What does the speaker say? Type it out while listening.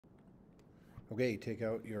Okay, take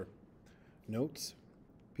out your notes.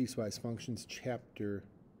 Piecewise Functions, Chapter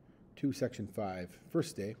 2, Section 5.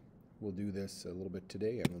 First day. We'll do this a little bit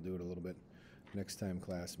today, and we'll do it a little bit next time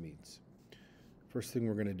class meets. First thing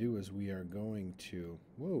we're going to do is we are going to...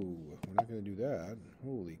 Whoa, we're not going to do that.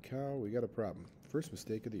 Holy cow, we got a problem. First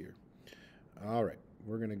mistake of the year. All right,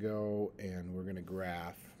 we're going to go and we're going to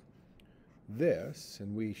graph this,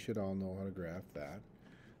 and we should all know how to graph that.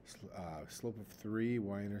 Slope of 3,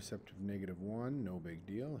 y-intercept of -1, no big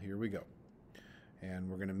deal. Here we go. And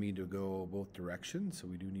we're going to need to go both directions, so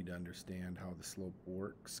we do need to understand how the slope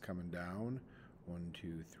works coming down. 1,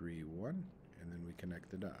 2, 3, 1, and then we connect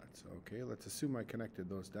the dots. Okay, let's assume I connected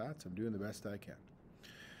those dots. I'm doing the best I can.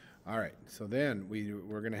 All right, so then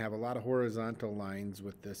we're going to have a lot of horizontal lines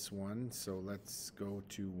with this one, so let's go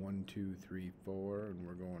to 1, 2, 3, 4, and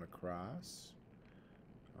we're going across.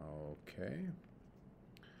 Okay.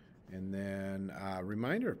 And then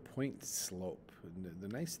reminder of point slope. The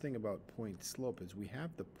nice thing about point slope is we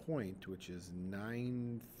have the point, which is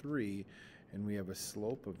 9, 3, and we have a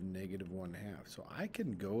slope of -1/2. So I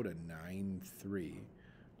can go to 9, 3,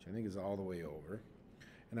 which I think is all the way over,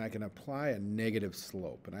 and I can apply a negative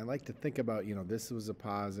slope. And I like to think about, you know, this was a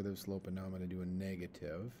positive slope, and now I'm going to do a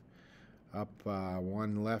negative. Up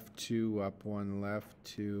 1 left, 2, up 1 left,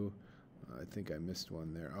 2. I think I missed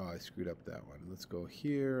one there. Oh, I screwed up that one. Let's go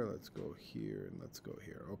here, let's go here, and let's go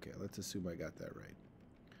here. Okay, let's assume I got that right.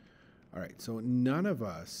 All right, so none of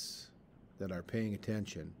us that are paying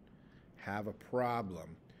attention have a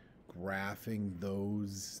problem graphing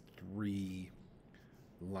those 3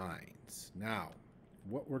 lines. Now,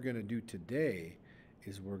 what we're going to do today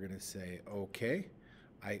is we're going to say, okay,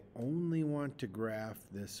 I only want to graph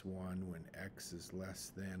this one when x is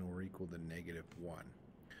less than or equal to -1.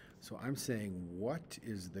 So I'm saying, what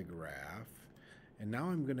is the graph? And now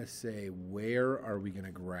I'm going to say, where are we going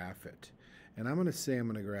to graph it? And I'm going to say I'm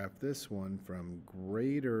going to graph this one from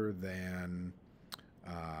greater than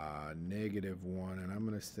 -1, and I'm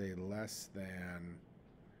going to say less than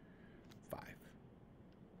 5.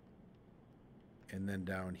 And then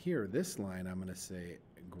down here, this line, I'm going to say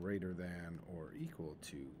greater than or equal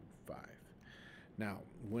to 5. Now,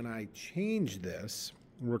 when I change this,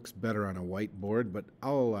 works better on a whiteboard, but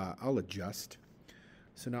I'll adjust.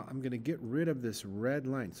 So now I'm going to get rid of this red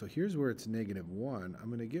line. So here's where it's -1. I'm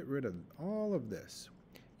going to get rid of all of this.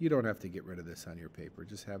 You don't have to get rid of this on your paper.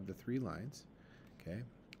 Just have the 3 lines. Okay.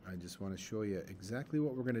 I just want to show you exactly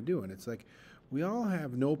what we're going to do. And it's like we all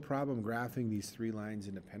have no problem graphing these 3 lines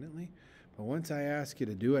independently. But once I ask you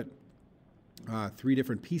to do it, 3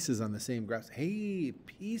 different pieces on the same graph. Hey,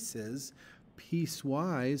 pieces.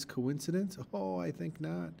 Piecewise, coincidence? Oh, I think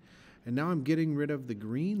not. And now I'm getting rid of the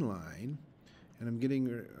green line, and I'm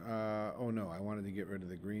getting, oh no, I wanted to get rid of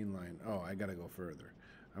the green line. Oh, I got to go further.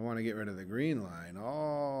 I want to get rid of the green line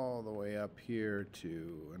all the way up here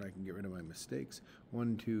to, and I can get rid of my mistakes,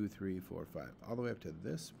 1, 2, 3, 4, 5, all the way up to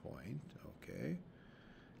this point, okay.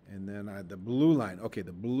 And then the blue line, okay,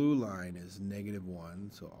 the blue line is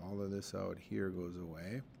 -1, so all of this out here goes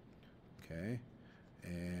away, okay.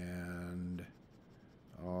 And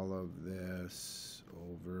all of this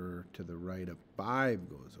over to the right of 5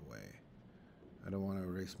 goes away. I don't want to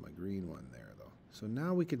erase my green one there, though. So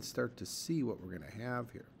now we can start to see what we're going to have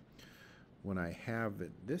here when I have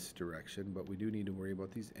it this direction, but we do need to worry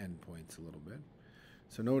about these endpoints a little bit.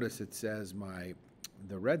 So notice it says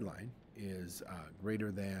the red line is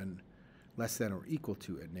greater than, less than or equal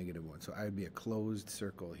to at -1. So I would be a closed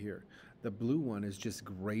circle here. The blue one is just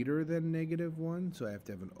greater than -1, so I have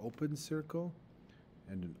to have an open circle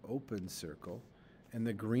and an open circle. And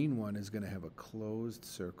the green one is going to have a closed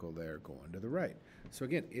circle there going to the right. So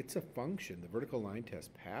again, it's a function. The vertical line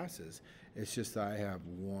test passes. It's just I have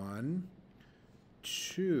 1,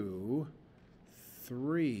 2,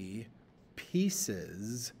 3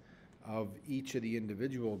 pieces of each of the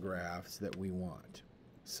individual graphs that we want.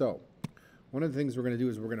 So one of the things we're going to do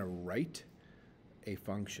is we're going to write a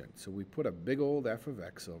function. So we put a big old f of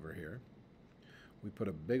x over here. We put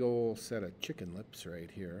a big old set of chicken lips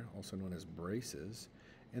right here, also known as braces.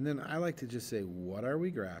 And then I like to just say, what are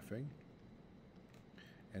we graphing?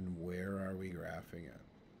 And where are we graphing it?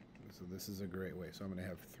 So this is a great way. So I'm going to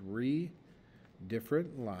have 3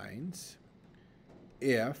 different lines.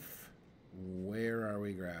 If, where are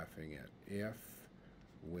we graphing it? If,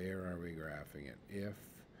 where are we graphing it? If,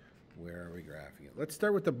 where are we graphing it? Let's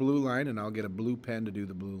start with the blue line, and I'll get a blue pen to do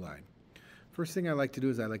the blue line. First thing I like to do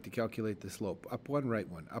is I like to calculate the slope. Up 1, right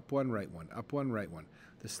 1, up 1, right 1, up 1, right 1.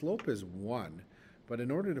 The slope is 1, but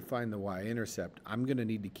in order to find the y-intercept, I'm going to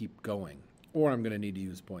need to keep going, or I'm going to need to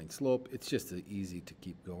use point slope. It's just easy to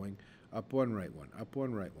keep going. up 1, right 1, up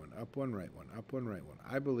 1, right 1, up 1, right 1, up 1, right 1.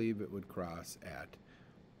 I believe it would cross at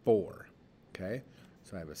 4. Okay?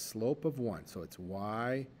 So I have a slope of 1. So it's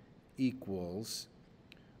y equals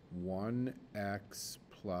 1x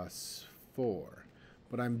plus 4.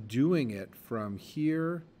 But I'm doing it from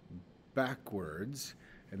here backwards,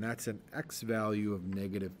 and that's an x value of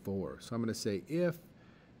negative 4. So I'm going to say if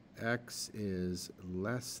x is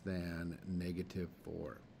less than negative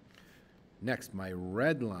 4. Next, my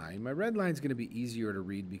red line. My red line is going to be easier to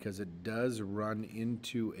read because it does run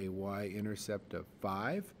into a y-intercept of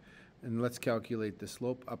 5. And let's calculate the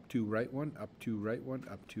slope. Up 2, right 1, up 2, right 1,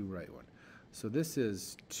 up 2, right 1. So this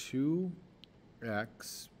is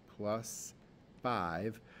 2x plus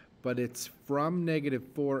 5, but it's from negative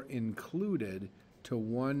 4 included to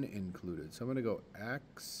 1 included. So I'm going to go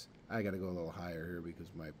x. I got to go a little higher here because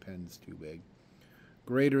my pen's too big.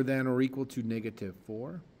 Greater than or equal to negative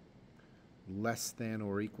 4. Less than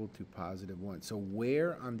or equal to positive 1. So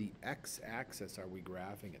where on the x-axis are we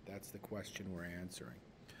graphing it? That's the question we're answering.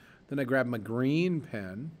 Then I grab my green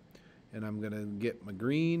pen, and I'm going to get my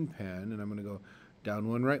green pen, and I'm going to go down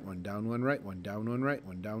 1, right 1, down 1, right 1, down 1, right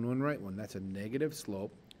 1, down 1, right 1. That's a negative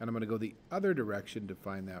slope, and I'm going to go the other direction to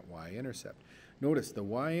find that y-intercept. Notice the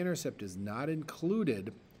y-intercept is not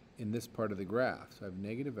included in this part of the graph. So I have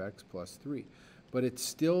negative x plus 3. But it's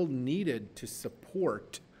still needed to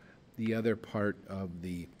support the other part of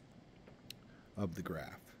the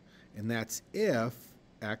graph. And that's if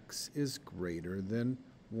x is greater than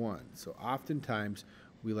 1. So oftentimes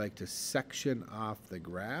we like to section off the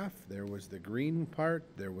graph. There was the green part,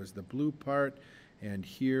 there was the blue part, and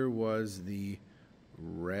here was the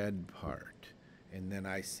red part. And then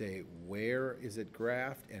I say, where is it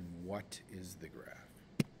graphed and what is the graph?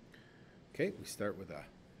 Okay, we start with a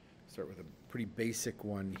pretty basic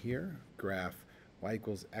one here. Graph y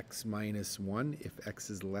equals x minus 1 if x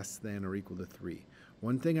is less than or equal to 3.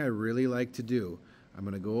 One thing I really like to do, I'm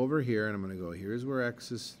going to go over here and I'm going to go, here's where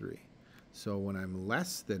x is 3. So when I'm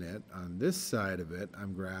less than it, on this side of it,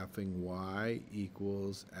 I'm graphing y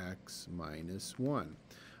equals x minus 1.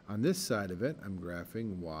 On this side of it, I'm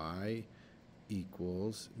graphing y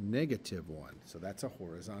equals negative 1. So that's a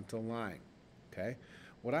horizontal line, okay?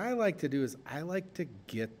 What I like to do is I like to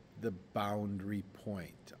get the boundary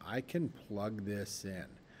point. I can plug this in.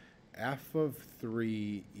 F of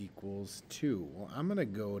 3 equals 2. Well, I'm going to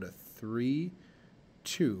go to 3,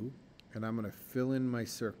 2, and I'm going to fill in my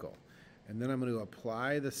circle. And then I'm going to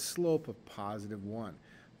apply the slope of positive 1.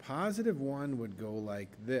 Positive 1 would go like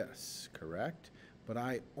this, correct? But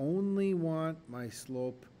I only want my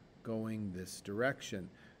slope going this direction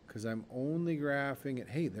because I'm only graphing it.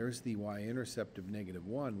 Hey, there's the y-intercept of negative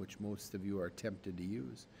 1, which most of you are tempted to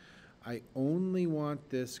use. I only want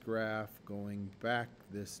this graph going back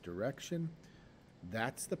this direction.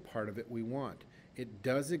 That's the part of it we want. It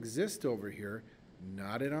does exist over here,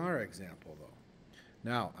 not in our example though.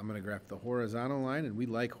 Now, I'm going to graph the horizontal line, and we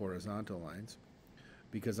like horizontal lines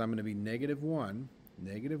because I'm going to be negative 1.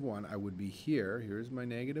 Negative 1, I would be here. Here's my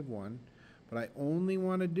negative 1. But I only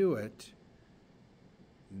want to do it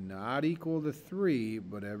not equal to 3,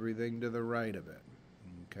 but everything to the right of it.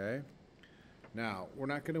 Okay? Now, we're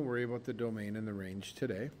not going to worry about the domain and the range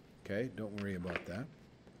today. Okay? Don't worry about that.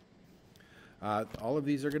 All of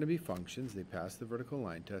these are going to be functions. They pass the vertical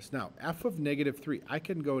line test. Now, f of negative 3, I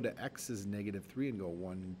can go to x is negative 3 and go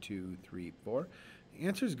 1, 2, 3, 4. The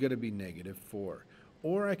answer is going to be negative 4.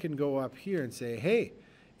 Or I can go up here and say, hey,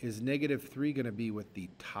 is negative 3 going to be with the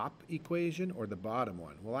top equation or the bottom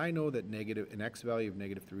one? Well, I know that an x value of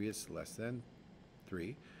negative 3 is less than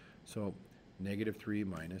 3. So negative 3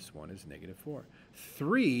 minus 1 is negative 4.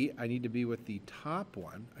 3, I need to be with the top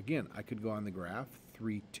one. Again, I could go on the graph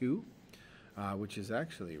 3, 2. Which is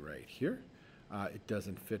actually right here. It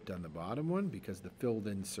doesn't fit on the bottom one because the filled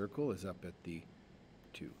in circle is up at the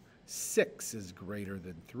 2. 6 is greater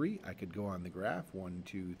than 3. I could go on the graph 1,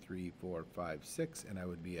 2, 3, 4, 5, 6, and I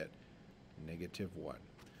would be at negative 1.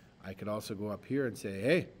 I could also go up here and say,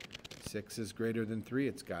 hey, 6 is greater than 3.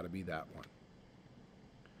 It's got to be that one.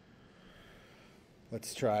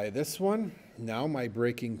 Let's try this one. Now my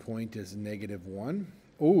breaking point is negative 1.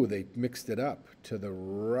 Oh, they mixed it up. To the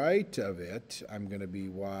right of it, I'm going to be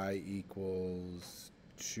y equals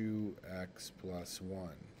 2x plus 1.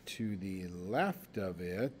 To the left of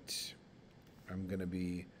it, I'm going to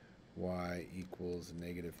be y equals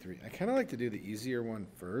negative 3. I kind of like to do the easier one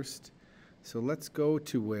first. So let's go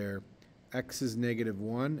to where x is negative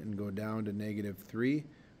 1 and go down to negative 3.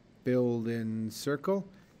 Filled in circle.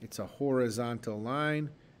 It's a horizontal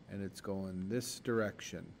line, and it's going this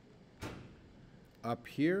direction. Up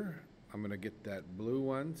here, I'm going to get that blue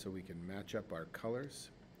one so we can match up our colors.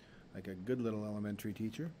 like a good little elementary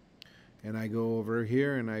teacher. And I go over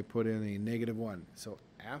here and I put in a -1. So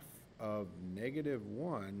f of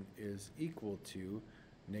 -1 is equal to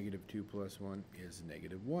 -2 plus 1 is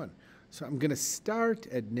 -1. So I'm going to start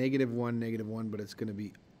at -1, -1, but it's going to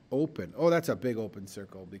be open. Oh, that's a big open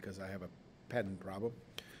circle because I have a pen problem.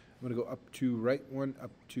 I'm going to go up to right 1,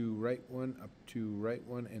 up to right 1, up to right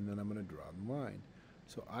 1, and then I'm going to draw the line.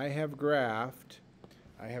 So I have graphed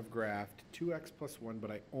 2x plus 1,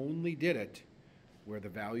 but I only did it where the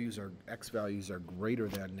values are, x values are greater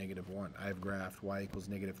than -1. I have graphed y equals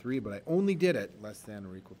 -3, but I only did it less than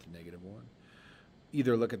or equal to -1.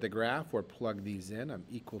 Either look at the graph or plug these in. I'm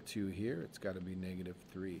equal to here, it's got to be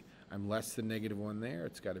 -3. I'm less than -1 there,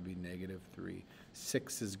 it's got to be -3.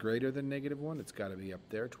 6 is greater than -1, it's got to be up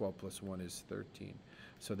there. 12 plus 1 is 13.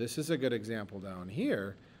 So this is a good example down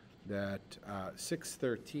here that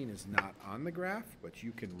 613 is not on the graph, but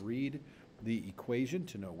you can read the equation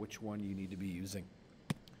to know which one you need to be using.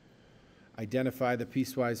 Identify the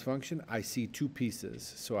piecewise function. I see two pieces,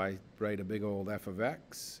 so I write a big old f of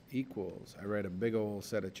x equals, I write a big old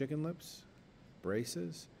set of chicken lips,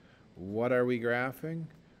 braces. What are we graphing?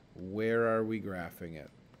 Where are we graphing it?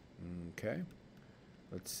 Okay,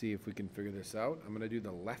 let's see if we can figure this out. I'm going to do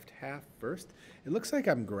the left half first. It looks like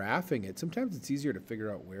I'm graphing it. Sometimes it's easier to figure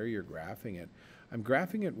out where you're graphing it. I'm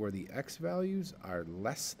graphing it where the x values are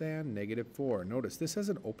less than -4. Notice this has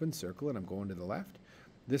an open circle and I'm going to the left.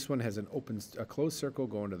 This one has a closed circle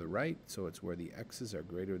going to the right, so it's where the x's are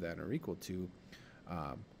greater than or equal to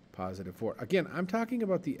 +4. Again, I'm talking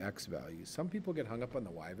about the x values. Some people get hung up on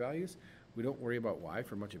the y values. We don't worry about y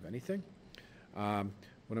for much of anything.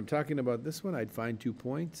 When I'm talking about this one, I'd find 2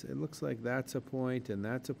 points. It looks like that's a point and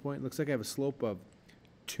that's a point. It looks like I have a slope of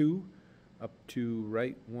 2. Up to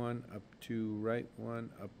right 1, up to right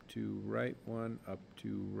 1, up to right 1, up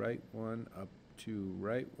to right 1, up to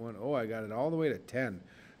right 1. Oh, I got it all the way to 10.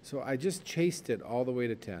 So I just chased it all the way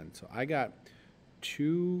to 10. So I got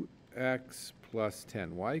 2x plus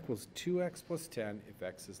 10. Y equals 2x plus 10 if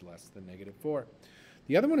x is less than -4.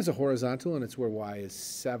 The other one is a horizontal, and it's where y is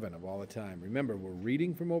 7 of all the time. Remember, we're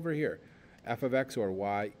reading from over here. F of x or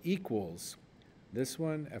y equals this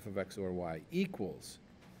one. F of x or y equals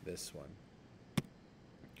this one.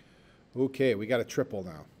 Okay, we got a triple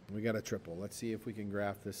now. We got a triple. Let's see if we can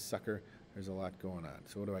graph this sucker. There's a lot going on.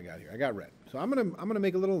 So what do I got here? I got red. So I'm gonna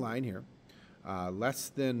make a little line here. Less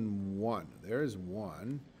than 1. There's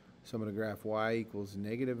 1. So I'm gonna graph y equals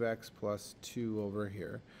 -x plus 2 over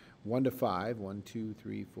here. 1 to 5. 1, 2,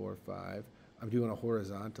 3, 4, 5. I'm doing a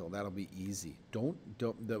horizontal. That'll be easy.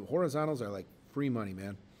 The horizontals are like free money,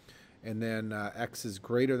 man. And then x is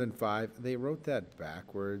greater than 5. They wrote that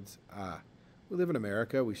backwards. We live in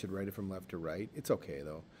America. We should write it from left to right. It's okay,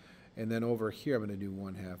 though. And then over here, I'm going to do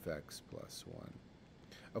 1/2 x plus 1.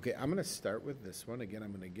 Okay, I'm going to start with this one. Again,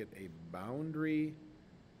 I'm going to get a boundary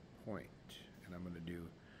point. And I'm going to do,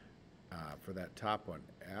 for that top one,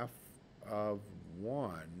 f of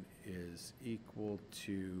 1 is equal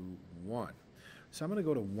to 1. So I'm going to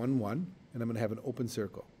go to 1, 1, and I'm going to have an open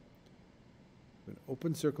circle. An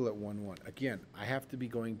open circle at 1, 1. Again, I have to be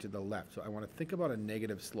going to the left, so I want to think about a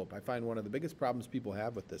negative slope. I find one of the biggest problems people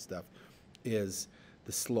have with this stuff is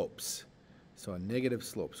the slopes. So a negative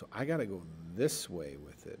slope. So I got to go this way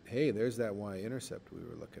with it. Hey, there's that y-intercept we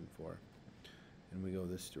were looking for. And we go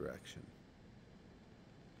this direction.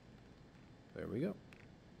 There we go.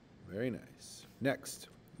 Very nice. Next,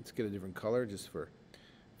 let's get a different color just for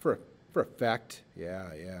effect.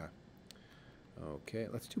 Yeah, yeah. Okay,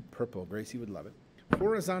 let's do purple. Gracie would love it.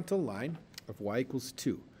 Horizontal line of y equals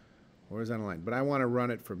 2. Horizontal line. But I want to run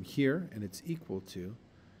it from here, and it's equal to,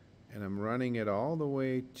 and I'm running it all the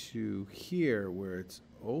way to here where it's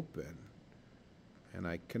open, and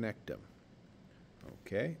I connect them.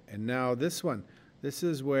 Okay, and now this one. This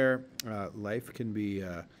is where life can be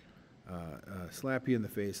slap you in the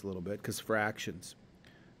face a little bit, because fractions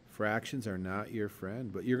are not your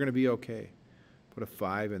friend, but you're going to be okay. Put a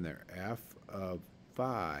 5 in there. F of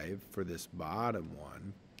 5 for this bottom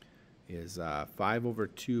one is 5 over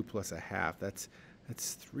 2 plus 1/2.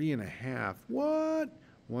 That's 3 1/2. What?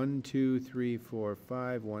 1, 2, 3, 4,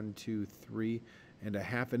 5. 1, 2, 3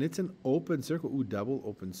 1/2. And it's an open circle. Ooh, double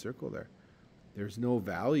open circle there. There's no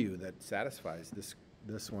value that satisfies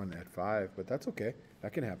this one at 5, but that's okay.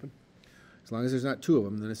 That can happen. As long as there's not 2 of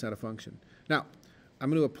them, then it's not a function. Now, I'm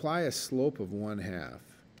going to apply a slope of 1/2.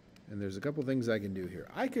 And there's a couple things I can do here.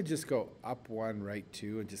 I could just go up 1, right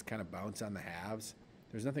 2, and just kind of bounce on the halves.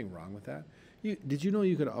 There's nothing wrong with that. Did you know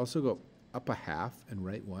you could also go up 1/2 and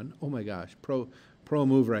right 1? Oh my gosh, pro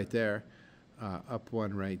move right there. Up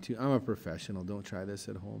 1, right 2. I'm a professional. Don't try this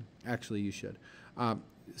at home. Actually, you should.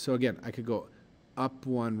 So again, I could go up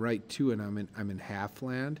 1, right 2, and I'm in half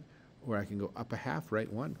land, or I can go up a half,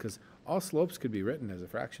 right 1, because all slopes could be written as a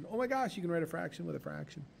fraction. Oh my gosh, you can write a fraction with a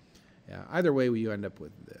fraction. Yeah, either way, you end up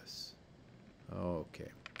with this. Okay,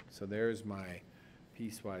 so there's my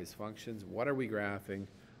piecewise functions. What are we graphing?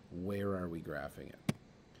 Where are we graphing it?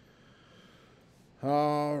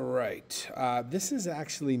 All right, this is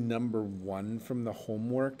actually number 1 from the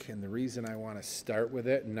homework, and the reason I want to start with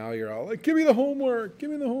it, and now you're all like, give me the homework,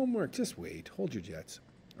 give me the homework. Just wait, hold your jets.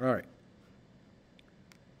 All right,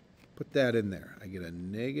 put that in there. I get a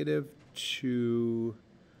 -2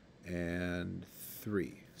 and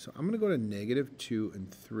 3. So I'm going to go to -2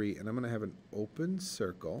 and 3, and I'm going to have an open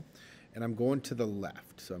circle, and I'm going to the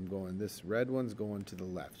left. So I'm going, this red one's going to the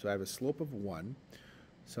left. So I have a slope of 1.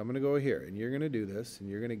 So I'm going to go here, and you're going to do this, and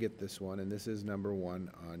you're going to get this one, and this is number 1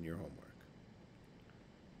 on your homework.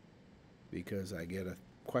 Because I get a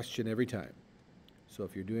question every time. So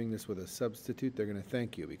if you're doing this with a substitute, they're going to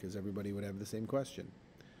thank you, because everybody would have the same question.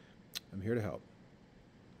 I'm here to help.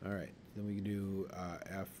 All right, then we can do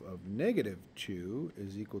f of -2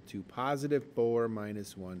 is equal to +4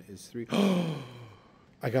 minus 1 is 3.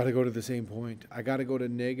 I got to go to the same point. I got to go to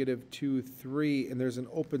 -2, 3, and there's an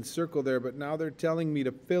open circle there, but now they're telling me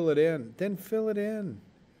to fill it in. Then fill it in.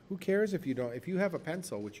 Who cares if you don't? If you have a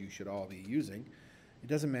pencil, which you should all be using, it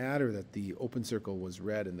doesn't matter that the open circle was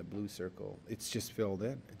red and the blue circle. It's just filled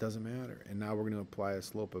in. It doesn't matter. And now we're going to apply a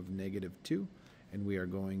slope of -2, and we are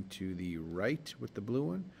going to the right with the blue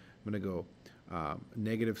one. I'm going to go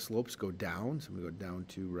negative slopes go down, so I'm going to go down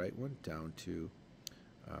to right one, down to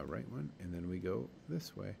right one, and then we go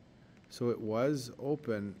this way. So it was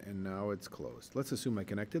open, and now it's closed. Let's assume I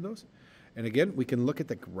connected those. And again, we can look at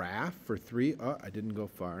the graph for 3. Oh, I didn't go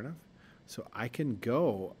far enough. So I can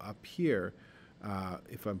go up here.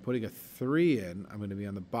 If I'm putting a 3 in, I'm going to be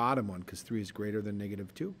on the bottom one, because 3 is greater than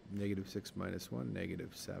 -2. -6 minus 1,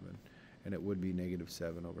 -7. And it would be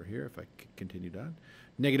 -7 over here if I continued on.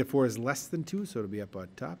 -4 is less than 2, so it'll be up on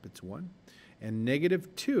top. It's 1. And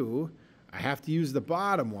 -2, I have to use the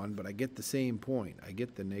bottom one, but I get the same point. I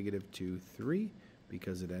get the -2, 3,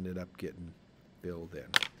 because it ended up getting filled in.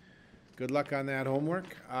 Good luck on that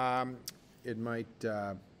homework. It might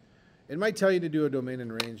tell you to do a domain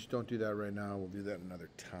and range. Don't do that right now. We'll do that another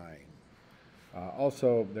time.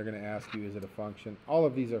 Also, they're going to ask you, is it a function? All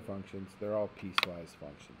of these are functions. They're all piecewise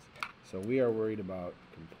functions. So we are worried about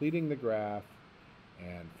completing the graph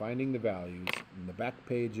and finding the values. In the back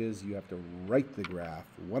pages, you have to write the graph.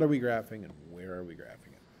 What are we graphing and where are we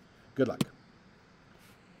graphing it? Good luck.